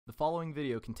following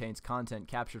video contains content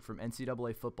captured from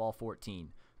NCAA Football 14.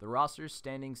 The rosters,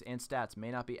 standings, and stats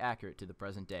may not be accurate to the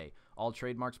present day. All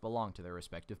trademarks belong to their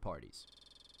respective parties.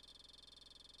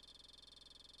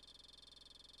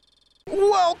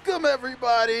 Welcome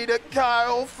everybody to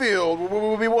Kyle Field, where we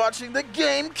will be watching the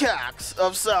Gamecocks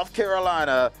of South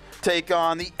Carolina take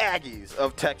on the Aggies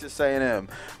of Texas A&M.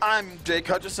 I'm Jake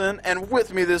Hutchison, and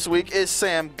with me this week is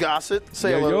Sam Gossett.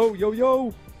 Say hello.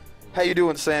 Yo. How you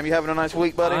doing, Sam? You having a nice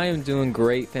week, buddy? I am doing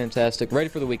great, fantastic. Ready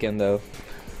for the weekend, though.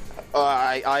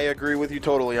 I agree with you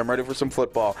totally. I'm ready for some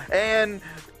football. And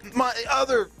my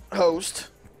other host,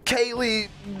 Cailey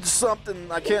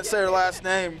something, I can't say her last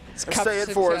name. Say it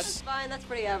for us. It's fine, that's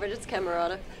pretty average. It's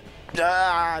Camerata.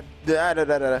 Yep.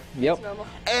 It's normal.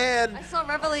 And I saw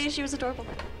Reveille, she was adorable.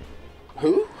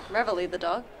 who? Reveille, the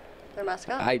dog. Their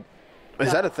mascot.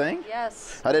 Is that a thing?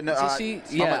 Yes. I didn't know. I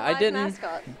didn't.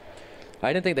 Mascot.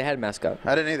 I didn't think they had a mascot.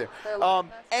 I didn't either. Their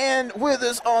mascot. And with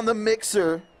us on the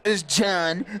mixer is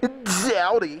John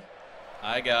Dowdy.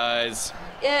 Hi, guys.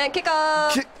 Yeah, kick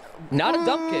off. Not a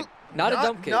dump kick. Not a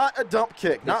dump kick. Not a dump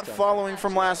kick. Not time. following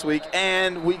from last week.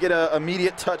 And we get an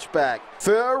immediate touchback.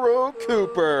 Pharaoh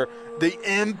Cooper, the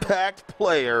impact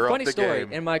player Funny of the story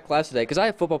game. in my class today, because I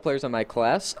have football players in my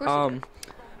class.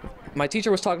 My teacher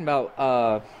was talking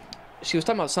about. She was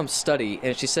talking about some study,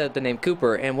 and she said the name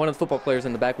Cooper, and one of the football players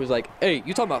in the back was like, "Hey,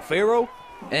 you talking about Pharaoh?"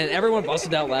 And everyone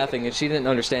busted out laughing, and she didn't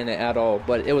understand it at all,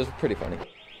 but it was pretty funny.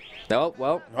 Oh,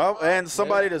 well. And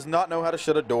somebody does not know how to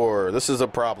shut a door. This is a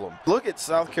problem. Look at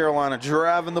South Carolina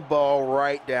driving the ball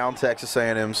right down Texas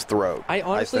A&M's throat. I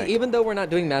honestly, even though we're not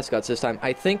doing mascots this time,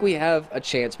 I think we have a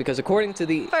chance, because according to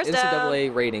the First down.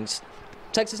 NCAA ratings,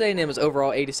 Texas A&M is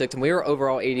overall 86, and we are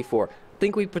overall 84. I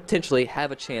think we potentially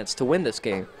have a chance to win this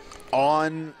game.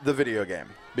 On the video game.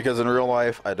 Because in real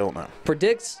life, I don't know.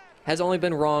 Predicts has only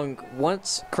been wrong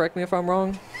once. Correct me if I'm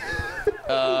wrong.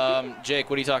 Jake,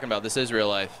 what are you talking about? This is real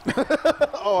life.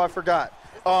 Oh, I forgot.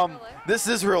 This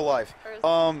is real life. Who's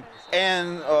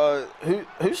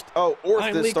Orth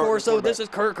I'm is Lee starting Corso. quarterback. This is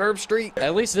Curb Street.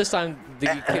 At least this time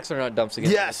the kicks are not dumps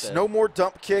again. Yes, no more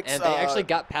dump kicks. And they actually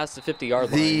got past the 50-yard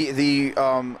line.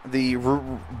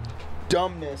 The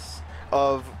dumbness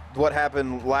of what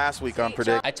happened last week on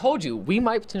Predict. I told you we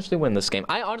might potentially win this game.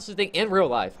 I honestly think in real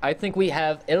life, I think we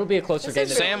have. It'll be a closer game.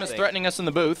 Than Sam is threatening us in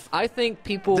the booth. I think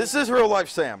people. This is real life,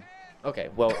 Sam. Okay.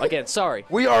 Well, again, sorry.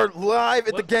 We are live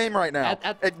at the game right now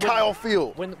at Kyle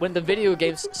Field. When the video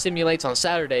game simulates on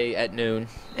Saturday at noon,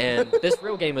 and this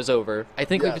real game is over, I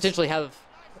think we potentially have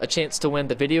a chance to win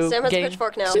the video Sam has a game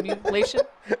pitchfork now. simulation.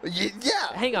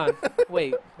 Yeah. Hang on.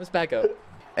 Wait. Let's back up.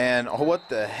 And what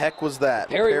the heck was that?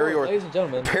 Perry Orth, ladies and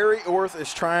gentlemen. Perry Orth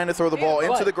is trying to throw the ball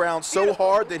into the ground so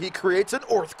hard that he creates an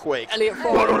earthquake. Elliott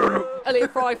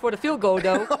Fry for the field goal,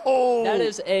 though. Oh. That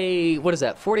is a, what is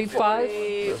that,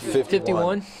 45?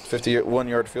 51?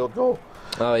 51-yard field goal.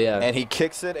 Oh, yeah. And he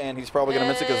kicks it, and he's probably going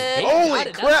to miss it Hey, because, holy got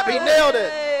it. crap, he nailed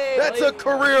it. That's a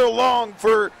career long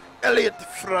for Elliott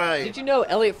Fry. Did you know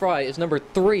Elliott Fry is number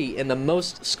 3 in the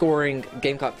most scoring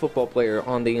Gamecock football player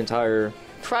on the entire...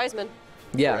 Friesman.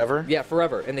 Yeah. Forever? Yeah,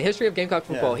 forever. In the history of Gamecock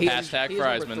football, Yeah. he's Hashtag number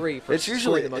Friesman. 3 for It's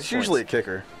usually points. a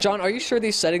kicker. John, are you sure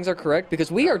these settings are correct? Because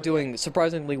we are doing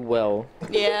surprisingly well.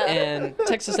 Yeah. And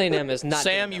Texas A&M is not.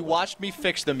 Sam, you watched me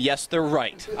fix them. Yes, they're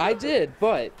right. I did,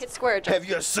 but... Hit square, John. Have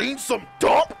you seen some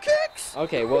dump kicks?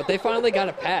 Okay, well, they finally got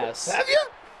a pass. Have you?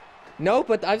 No,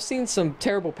 but I've seen some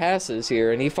terrible passes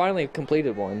here, and he finally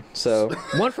completed one. So,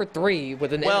 1 for 3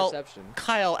 with an interception.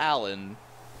 Kyle Allen.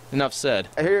 Enough said.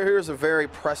 Here's a very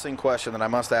pressing question that I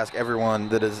must ask everyone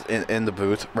that is in the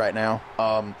booth right now.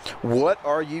 What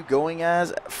are you going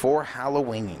as for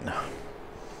Halloween?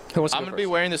 Who wants to I'm go going to be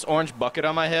first? wearing this orange bucket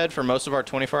on my head for most of our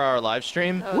 24-hour live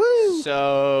stream. Woo!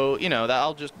 So,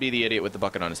 I'll just be the idiot with the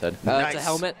bucket on his head. It's Nice. a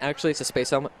helmet. Actually, it's a space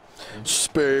helmet.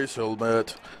 Space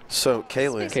helmet. So,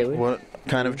 Cailey, what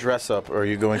kind of dress up are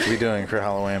you going to be doing for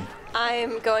Halloween?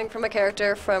 I'm going from a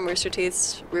character from Rooster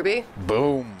Teeth's Ruby.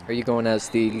 Boom. Are you going as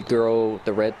the girl,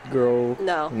 the red girl?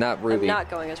 No. Not Ruby. I'm not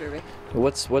going as Ruby.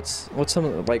 What's some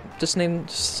of the, like, just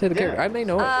say the character. I may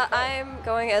know it. I'm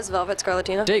going as Velvet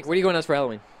Scarlatina. Jake, what are you going as for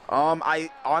Halloween? I'm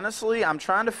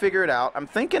trying to figure it out. I'm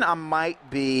thinking I'm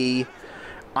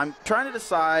trying to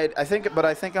decide. I think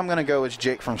I'm going to go as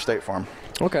Jake from State Farm.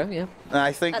 Okay, yeah. And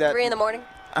I think At that 3 in the morning.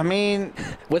 I mean,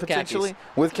 With potentially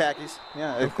khakis. with khakis.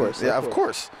 Yeah, Of course, Yeah, of of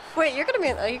course. Wait, are you gonna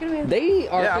be? They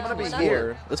are. Yeah, I'm gonna be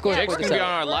here. Let's go ahead Jake's and going point to be this on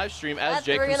out. our live stream as At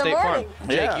Jake 3 from in the State Farm. morning.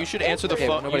 Jake, Yeah. you should answer the Okay,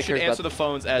 phone. nobody You should cares answer about the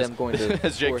phones as them going to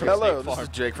as Jake from work. Hello, State this Farm. is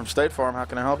Jake from State Farm. How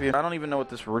can I help you? I don't even know what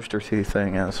this Rooster Teeth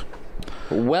thing is.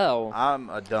 Well, I'm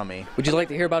a dummy. would you like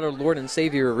to hear about our Lord and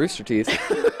Savior Rooster Teeth?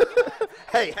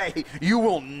 Hey, you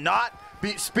will not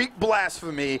speak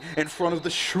blasphemy in front of the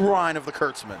shrine of the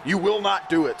Kurtzman. You will not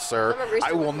do it, sir.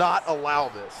 I will not allow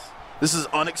this. This is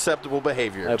unacceptable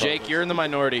behavior. Jake, you're in the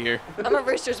minority here. I'm a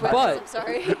Roosters witness, I'm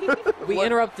sorry. We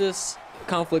interrupt this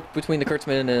conflict between the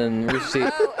Kurtzman and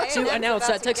Rooster Teeth to announce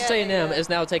that Texas A&M is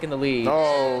now taking the lead.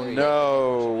 Oh,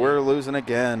 no. We're losing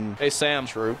again. Hey, Sam.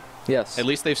 True. Yes. At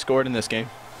least they've scored in this game.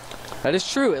 That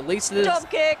is true. At least it is. Dump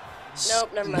kick.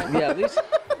 Nope, never mind. Yeah,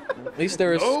 at least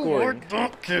there is No more scoring.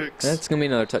 dump kicks. That's going to be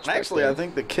another touchback. Actually, I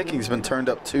think the kicking's been turned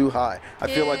up too high. I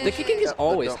feel like The kicking is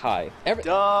always high.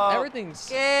 Everything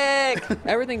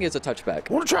is a touchback.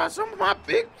 Want to try some of my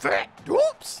big fat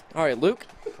whoops? All right, Luke.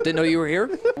 Didn't know you were here.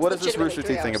 What is this Legitimately Rooster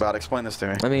 3 Teeth thing hours. about? Explain this to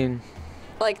me. I mean,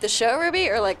 Like the show, Ruby,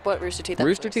 or like what Rooster Teeth?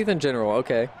 Rooster Teeth in general.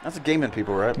 Okay. That's gaming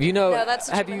people, right? You know, No, that's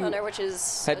have Achievement you Hunter, which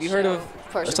is. have a you heard show of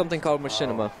person. something called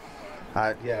machinima?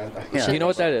 Yeah. You know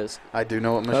what that is? I do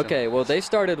know what mission. Okay, well they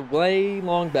started way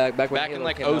long back when Back in Halo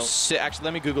like came out. 06. Actually,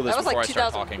 let me Google this That was before like I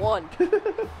start talking.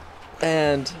 2001.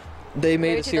 And they made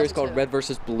Maybe a series called 2002. Red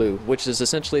versus Blue, which is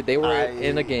essentially they were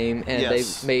in a game and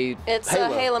yes. they made It's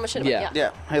Halo. Halo Machinima. Yeah.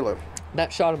 Yeah, Halo.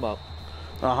 that shot them up.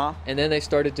 Uh-huh. And then they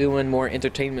started doing more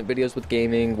entertainment videos with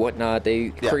gaming, whatnot.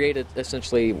 They Yeah. created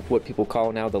essentially what people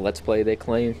call now the Let's Play, they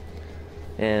claim.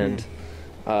 And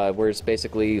where it's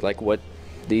basically like what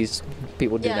these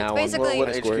people do Yeah, now. it's basically- What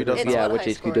HQ does It's yeah, what what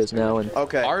high HQ scores does do. now. And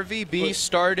Okay. RVB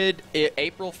started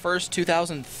April 1st,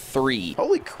 2003.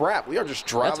 Holy crap, we are just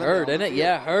driving. that's Herd, down isn't the it?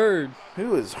 Yeah, Herd. field.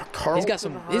 Who is Carlton?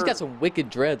 He's got Herd? some wicked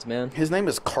dreads, man. His name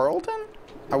is Carlton?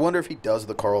 I wonder if he does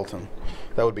the Carlton.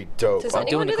 That would be dope. Does I'm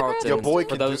anyone doing the do the Carlton. Your boy for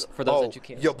can those do, for those that you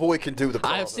can't. Your boy can do the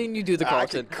Carlton. I have seen you do the I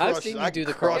Carlton. could I've crush- seen I you do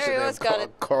the could crush Carlton. it There he in goes, got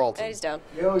it. Carlton. And he's down.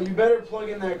 Yo, you better plug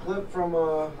in that clip from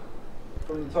the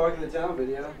Talking the Town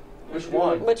video. Which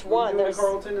one? Which one? Doing There's-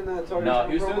 Carlton in that Talking No, the Town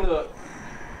he was doing promo?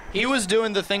 He was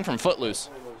doing the thing from Footloose,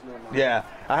 Yeah,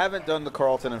 I haven't done the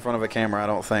Carlton in front of a camera, I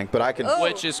don't think, but I can. Oh,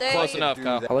 which is there close you enough, do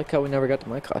Kyle. that. I like how we never got to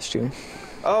my costume.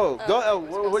 What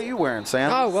are you wearing,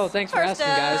 Sam? Oh, well, thanks for First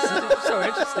asking, guys. down. I'm so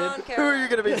interested. Who are you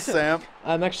gonna be, Sam?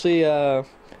 I'm actually,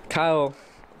 Kyle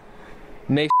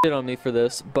may shit on me for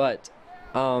this, but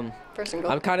First and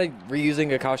goal. I'm kind of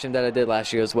reusing a costume that I did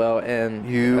last year as well, and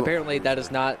You- apparently that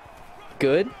is not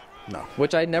good, No.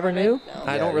 which I never knew. No.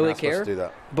 I Yeah, don't you're really not supposed care, to do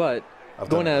that. but I've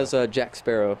going done it. as Jack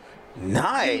Sparrow.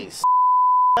 Nice.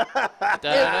 Dun,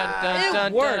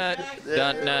 dun, worked.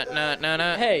 dun, dun, dun, dun,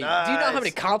 dun. Hey, do you know how many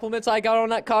Nice. compliments I got on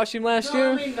that costume last You know how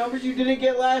year? many numbers you didn't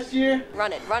get last year?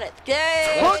 Run it.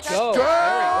 Yay! Let's go.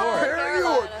 Touchdown, Very Perry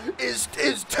Carolina. Orr.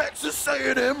 Is Texas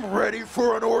A&M ready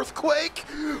for an earthquake?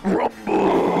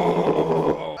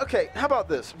 Rumble. Okay, how about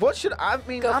this? What should I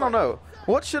mean? Go I for don't it. know.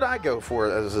 What should I go for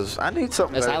as I need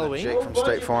something As better than Halloween? Jake from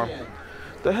State Farm.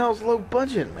 The hell's low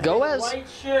budget, man? Go as White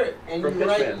shirt, and you For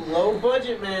write Pitchman. low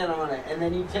budget man on it, and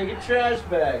then you take a trash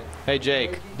bag. Hey,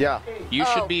 Jake, Yeah, you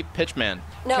Oh. should be Pitchman.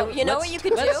 No, Can- you know let's- what you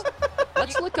could do?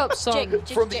 let's look up some.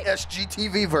 from the Jake,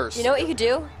 SGTV verse. you know what you could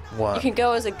do? What? You can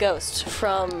go as a ghost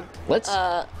from. Let's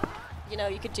You know,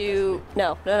 you could do.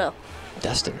 No.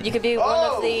 Destiny. You could be one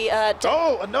of the.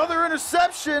 Another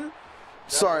interception.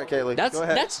 Sorry, Cailey. That's Go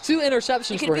ahead. that's 2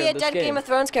 interceptions You for could be him a this dead game. Game of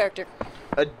Thrones character.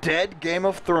 a dead Game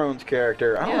of Thrones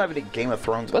character. I don't Yeah. have any Game of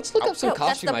Thrones. Let's look up some No, that's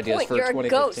costume the ideas point. for You're a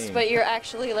 2015. ghost, but you're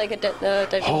actually like a dead.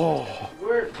 Oh,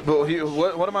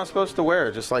 but what am I supposed to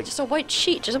wear? Just like Just a white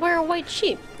sheet. Just wear a white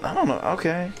sheet. I don't know.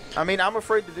 Okay. I mean, I'm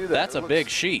afraid to do that. That's It a looks- big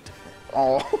sheet.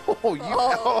 Oh, you.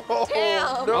 Oh,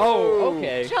 damn. No. Oh,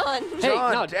 okay. John. Hey,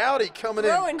 John no, Dowdy coming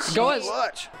Throwing in. Go as-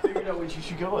 clutch. Figured out what you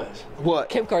should go as. What?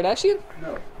 Kim Kardashian?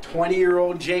 No.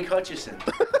 20-year-old Jake Hutchison.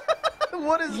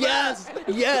 What is Yes,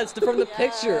 yes, from the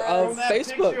picture of From that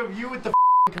Facebook. picture of you with the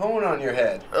cone on your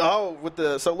head. that? Oh, with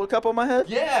the solo cup on my head?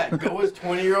 Yeah, go as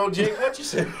 20-year-old Jake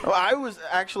Hutchison. Oh, I was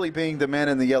actually being the man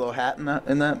in the yellow hat in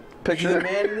that picture. You're the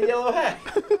man in the yellow hat.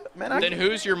 Man, Then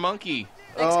who's your monkey?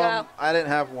 Thanks, Kyle. I didn't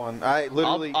have one. I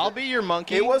literally. I'll be your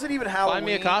monkey. It wasn't even Halloween. Find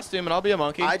me a costume and I'll be a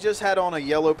monkey. I just had on a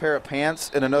yellow pair of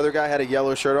pants, and another guy had a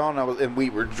yellow shirt on, and we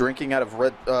were drinking out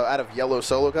of yellow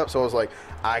solo cups. So I was like,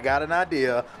 I got an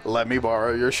idea. Let me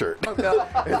borrow your shirt. Oh, God.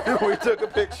 And we took a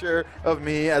picture of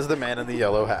me as the man in the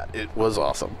yellow hat. It was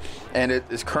awesome, and it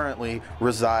is currently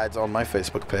resides on my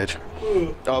Facebook page,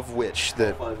 of which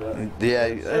that's,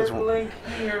 Link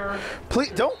here.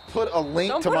 please don't put a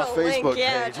link Don't to put my a link, Facebook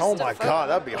yeah, page. just Oh a my photo. God,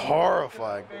 that'd be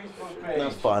horrifying. Facebook page.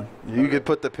 That's fun. You could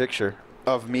put the picture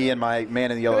of me and my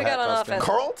man in the yellow we hat got on costume. offense?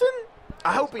 Carlton?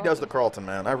 I hope he does the Carlton,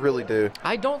 man. I really do.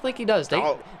 I don't think he does. They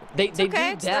Oh. they okay, do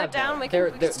it's third dab. down, now. we can-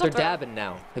 They're we can still they're throw. dabbing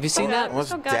now. Have you seen Okay. that? What's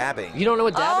still got it. dabbing? You don't know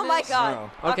what dabbing Oh, my is? God.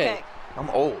 No. Okay. Okay. I'm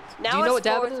old. Now Do you know it's what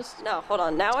dabbing fourth. is? No, hold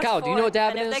on. Now it's Kyle, do you know what fourth,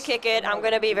 dabbing and if is? they kick it, I'm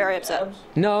going to be very upset.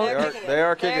 No. They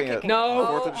are kicking it. No.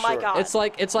 Fourth and Oh, my short.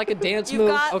 God. It's like a dance You've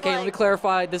move. got, Okay, let me like-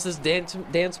 clarify. This is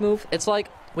dance move. It's like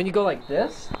when you go like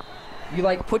this, you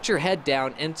like put your head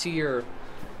down into your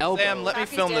elbow. Sam, let me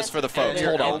Happy's film this for the folks. dancing.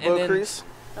 Hold on. And Elbow then- crease.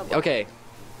 Okay.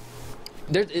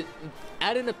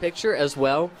 Add in a picture as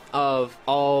well of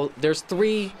all. There's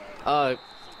 3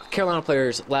 Carolina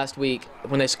players last week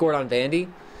when they scored on Vandy.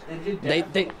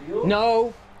 They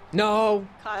no.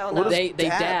 Kyle, What no. is- They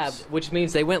dabs? dabbed, which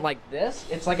means they went like this.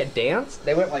 It's like a dance.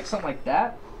 They went like something like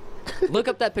that. Look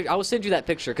up that picture. I will send you that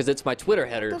picture because it's my Twitter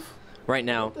header right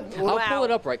now. I'll pull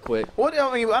it up right quick. What?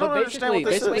 I mean, I don't But understand what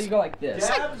this basically is. you go like this.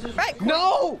 Right.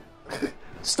 No!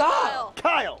 Stop!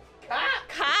 Kyle. Kyle.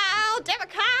 Kyle. Damn it,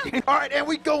 Kyle. All right, and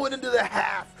we going into the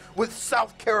half with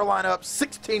South Carolina up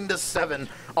 16-7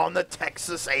 on the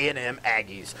Texas A&M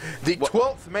Aggies. The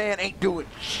 12th man ain't doing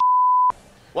shit.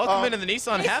 Welcome into the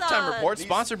Nissan halftime report,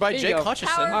 sponsored by There you Jake go.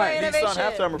 Hutchison. Powered by right, innovation.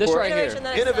 Nissan halftime This report. right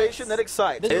here. Innovation that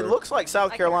excites. It looks like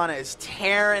South Carolina is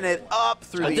tearing it up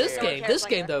through the This air.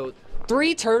 game though,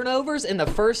 3 turnovers in the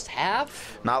first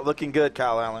half. Not looking good,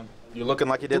 Kyle Allen. You're looking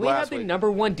like you Do did we have last the week.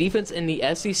 #1 defense in the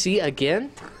SEC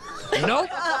again? Nope,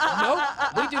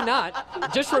 we do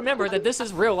not. Just remember that this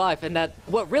is real life, and that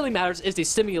what really matters is the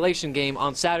simulation game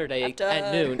on Saturday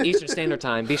at noon Eastern Standard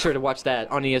Time. Be sure to watch that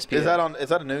on ESPN. Is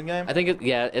that a noon game? I think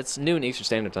it's noon Eastern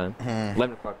Standard Time.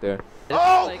 11 o'clock there.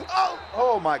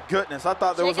 Oh my goodness! I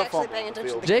thought there was a Jake actually fumble. paying on the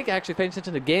attention field. Jake actually paying attention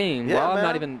to the game Yeah, while I'm man.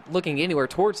 not even looking anywhere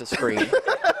towards the screen.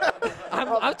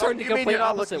 I'm turning the You mean complete you're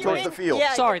not opposite looking way. towards the field?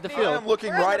 Yeah, Sorry, the I field. am looking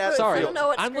We're in right the at booth. the Sorry, I field. don't know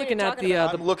what I'm screen looking you're at talking the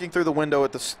about. I'm looking through the window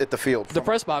at the field. the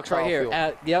press box right Kyle here.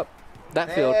 Field. Yep,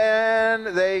 that field. And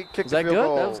they kicked Was the that field good?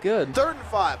 goal. That was good. 3rd and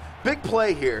 5. Big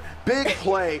play here. Big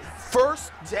play.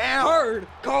 First down. Hurd,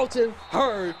 Carlton,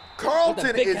 Hurd. Carlton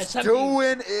With a big is catch, 70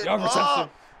 doing it yard reception. up.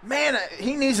 Man,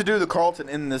 he needs to do the Carlton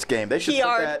in this game. They should put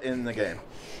Yard. that in the game.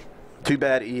 Too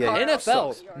bad EA.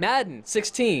 NFL, sucks. Madden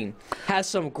 16 has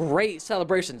some great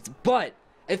celebrations, but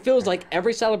it feels like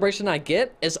every celebration I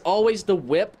get is always the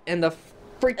whip and the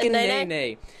freaking And nay-nay?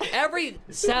 nay-nay.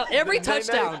 Every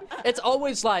touchdown, it's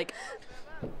always like,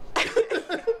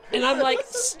 and I'm like,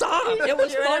 stop! It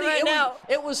was You're in it funny. right now.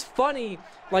 It was funny,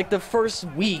 like the first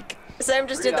week, Sam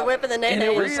just did the whip and the and nay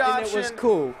it was Read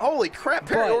cool. Holy crap!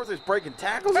 Perry But- Orth is breaking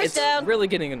tackles. First It's down. really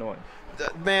getting annoying.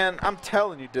 Man, I'm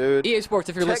telling you, dude. EA Sports,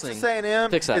 if you're Texas listening,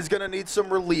 A&M fix that. is going to need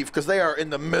some relief because they are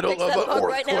in the middle Fix of that an bug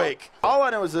right now. earthquake. All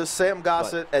I know is this: Sam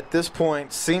Gossett at this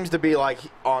point seems to be like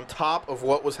on top of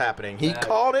what was happening. He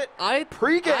called it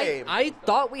pregame. I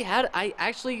thought we had. I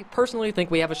actually personally think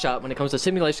we have a shot when it comes to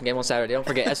simulation game on Saturday. Don't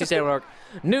forget, SC Santa Mark,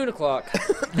 noon o'clock.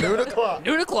 Noon o'clock.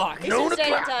 Noon o'clock. Eastern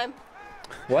Standard Time.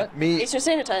 What? Me. Eastern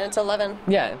Standard Time. It's 11.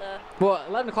 Yeah. And, Well,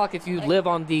 11 o'clock if you live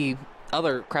on the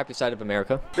other crappy side of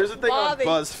America. There's a thing Bobby.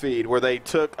 on BuzzFeed where they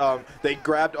took, they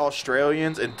grabbed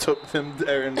Australians and took them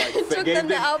there and like Took them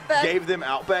to Outback. gave them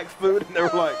Outback food, and they were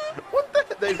like, "What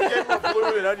the?" They gave them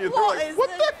blue and onions. They're What like, is "What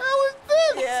this?" the hell is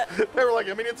this?" Yeah. They were like,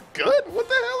 "I mean, it's good. What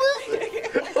the hell is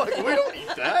it?" Like, we don't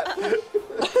eat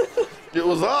that. It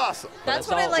was awesome. That's That's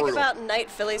what I all like brutal. about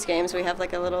night Phillies games. We have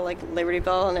like a little like Liberty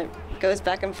Bell, and it goes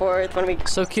back and forth when we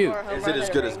So cute. score a home Is run it as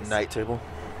and good as rings. Night Table?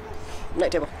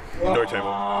 Night Table? Night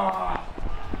Table.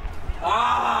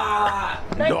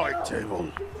 Night Table.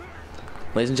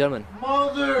 Ladies and gentlemen,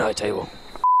 Mother night table.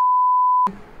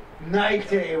 night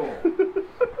table.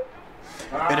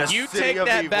 In a You city take of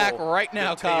that evil, back right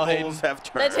now, the Kyle Hayden. tables have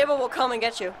turned. Night Table will come and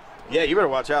get you. Yeah, you better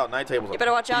watch out. Night Table's You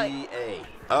better watch out. EA.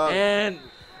 And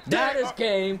that is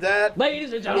game. That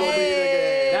Ladies and gentlemen,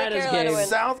 Yay, that is Carolina game. wins.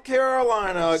 South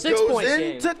Carolina 6 goes point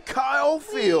game. into Kyle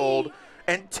Field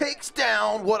and takes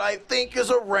down what I think is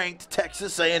a ranked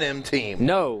Texas A&M team.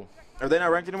 No. Are they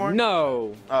not ranked anymore?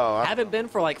 No. Oh, Haven't been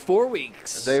for like 4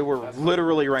 weeks. they were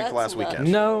literally ranked That's last nuts.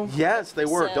 weekend. No. Yes, they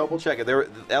were. Sam. Double check it. They were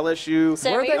LSU.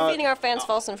 Sam, Were are you they- feeding our fans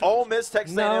false information? Ole Miss,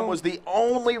 Texas No. A&M was the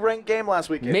only ranked game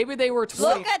last weekend. Maybe they were 20.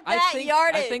 Look at I that think,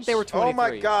 yardage. I think they were 23. Oh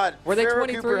my God! Were they Farrah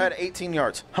 23? Cooper had 18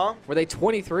 yards. Huh? Were they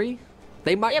 23?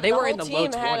 They might. Yeah, but they the were whole in the low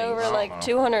team had 20s. over like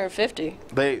 250.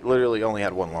 They literally only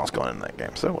had one loss going in that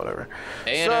game, so whatever.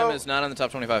 A&M So- is not in the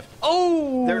top 25.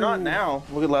 Oh. They're not now.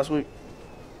 Look at last week.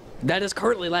 That is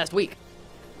currently last week.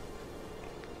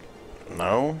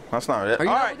 No, that's not it. Are you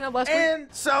All not right. looking at last week? And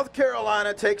South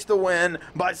Carolina takes the win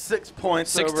by 6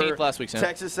 points 16th over last week, Sam.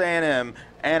 Texas A&M.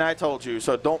 And I told you,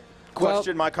 so don't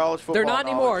question my college football They're not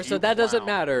anymore, knowledge, so you that doesn't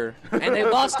clown. matter. And they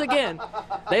lost again.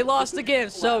 They lost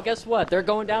again. So guess what? They're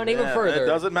going down even Yeah, further. It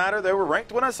doesn't matter. They were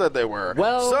ranked when I said they were.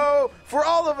 Well- so for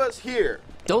all of us here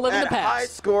Don't live in at the High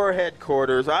past. Score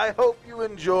headquarters, I hope you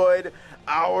enjoyed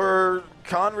our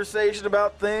conversation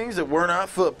about things that were not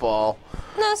football.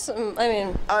 No,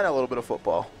 I know a little bit of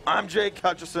football. I'm Jake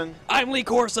Hutchison. I'm Lee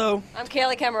Corso. I'm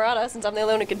Cailey Camerata, since I'm the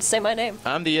only one who can say my name.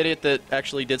 I'm the idiot that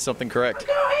actually did something correct.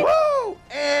 Woo!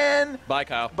 And Bye,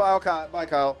 Kyle. Bye, Kyle. Bye,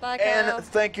 Kyle. Bye, Kyle. And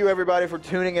thank you, everybody, for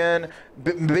tuning in.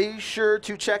 Be sure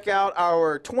to check out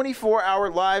our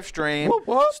 24-hour live stream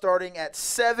starting at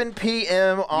 7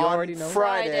 p.m. on already know.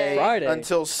 Friday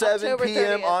until 7 October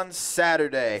p.m. 30th. on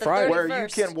Saturday, The where you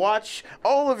 31st. can watch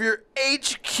all of your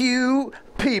HQ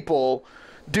people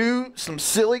do some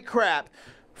silly crap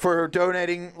for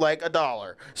donating like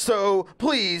 $1. So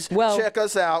please check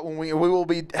us out when we will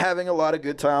be having a lot of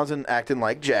good times and acting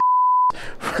like Jack.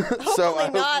 So I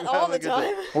hope not you all have a the good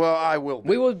time. day. Well, I will.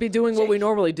 We will be doing what we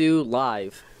normally do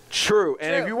live. True.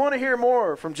 And if you want to hear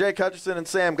more from Jake Hutchison and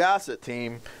Sam Gossett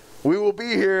team, we will be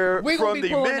here We will from be the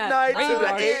pulling that midnight to the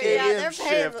radar 8 shit. Yeah, a.m. they're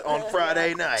shift on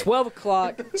Friday night. 12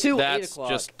 o'clock to 8 That's o'clock.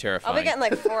 just I'll terrifying. be getting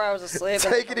like 4 hours of sleep.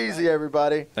 Take it easy,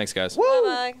 everybody. Thanks, guys. Woo!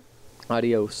 Bye-bye.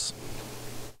 Adios.